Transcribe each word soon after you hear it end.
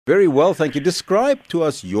Very well, thank you. Describe to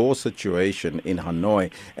us your situation in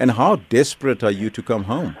Hanoi and how desperate are you to come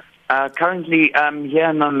home? Currently, here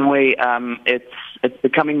in Hanoi, it's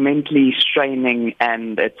becoming mentally straining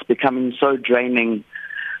and it's becoming so draining.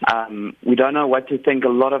 We don't know what to think. A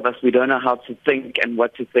lot of us, we don't know how to think and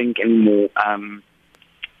what to think anymore.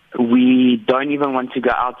 We don't even want to go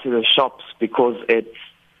out to the shops because it's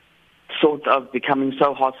sort of becoming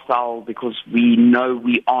so hostile because we know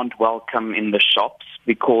we aren't welcome in the shops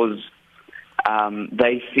because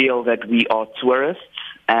they feel that we are tourists.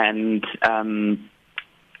 And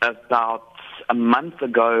about a month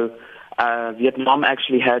ago, Vietnam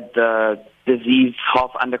actually had the disease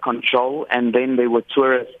half under control, and then there were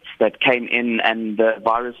tourists that came in and the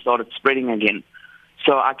virus started spreading again.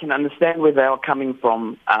 So I can understand where they are coming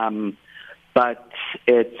from, but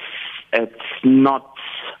it's not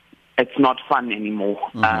fun anymore.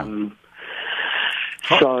 Mm-hmm.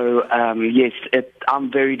 Yes,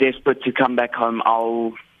 I'm very desperate to come back home.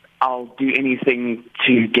 I'll do anything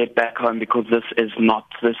to get back home because this is not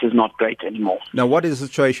great anymore. Now, what is the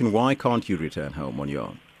situation? Why can't you return home on your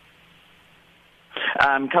own?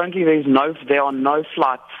 Currently, there are no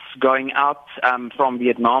flights going out from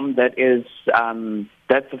Vietnam. That's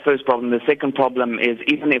the first problem. The second problem is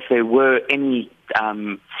even if there were any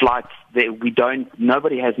flights,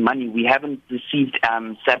 nobody has money. We haven't received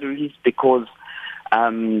salaries because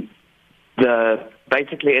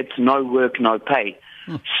basically it's no work, no pay.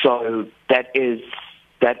 So that is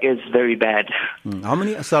very bad. How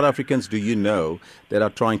many South Africans do you know that are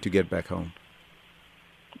trying to get back home?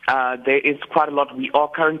 There is quite a lot. We are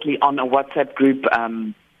currently on a WhatsApp group,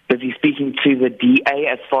 busy speaking to the DA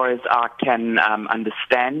as far as I can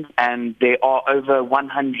understand, and there are over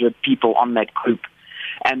 100 people on that group.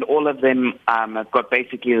 And all of them have got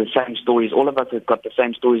basically the same stories. All of us have got the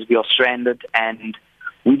same stories. We are stranded, and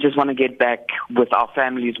we just want to get back with our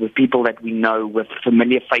families, with people that we know, with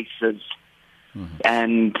familiar faces. Mm-hmm.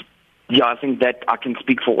 And yeah, I think that I can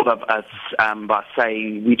speak for all of us by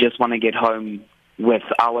saying we just want to get home with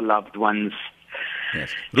our loved ones.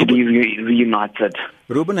 Yes. To be reunited.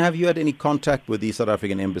 Ruben, have you had any contact with the South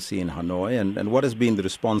African Embassy in Hanoi, and what has been the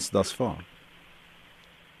response thus far?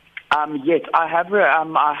 Yes, I have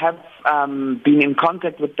been in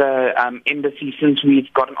contact with the embassy since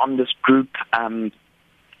we've gotten on this group, and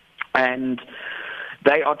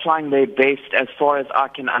they are trying their best, as far as I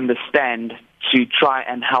can understand, to try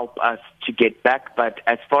and help us to get back. But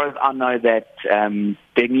as far as I know, that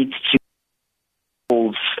there needs to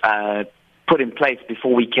be put in place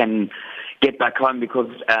before we can get back home, because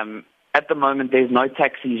at the moment there's no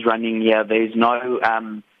taxis running here. There's no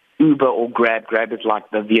Uber or Grab. Grab is like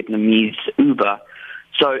the Vietnamese Uber.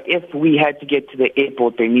 So if we had to get to the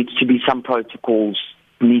airport, there needs to be some protocols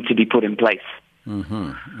need to be put in place.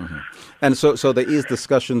 Mm-hmm, mm-hmm. And so there is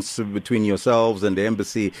discussions between yourselves and the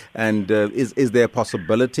embassy, and is there a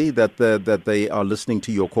possibility that they are listening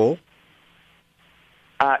to your call?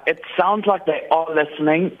 It sounds like they are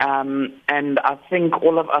listening, and I think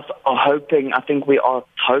all of us are hoping. I think we are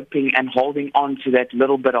hoping and holding on to that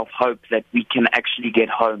little bit of hope that we can actually get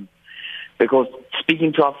home. Because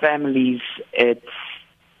speaking to our families, it's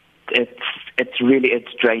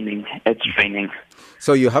draining. It's draining.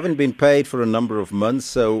 So you haven't been paid for a number of months.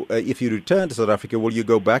 So if you return to South Africa, will you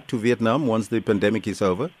go back to Vietnam once the pandemic is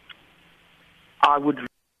over? I would.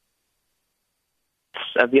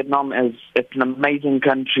 Vietnam it's an amazing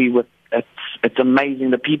country. It's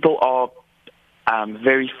amazing. The people are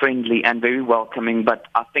very friendly and very welcoming. But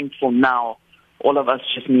I think for now, all of us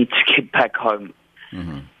just need to get back home.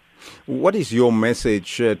 Mm-hmm. What is your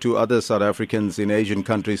message to other South Africans in Asian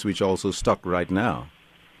countries which are also stuck right now?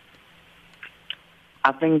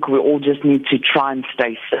 I think we all just need to try and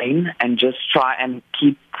stay sane and just try and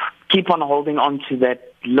keep on holding on to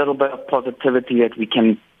that little bit of positivity that we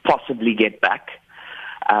can possibly get back.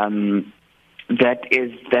 That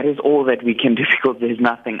is all that we can do, because there's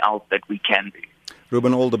nothing else that we can do.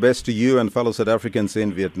 Ruben, all the best to you and fellow South Africans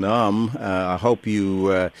in Vietnam. I hope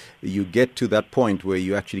you get to that point where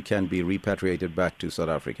you actually can be repatriated back to South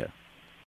Africa.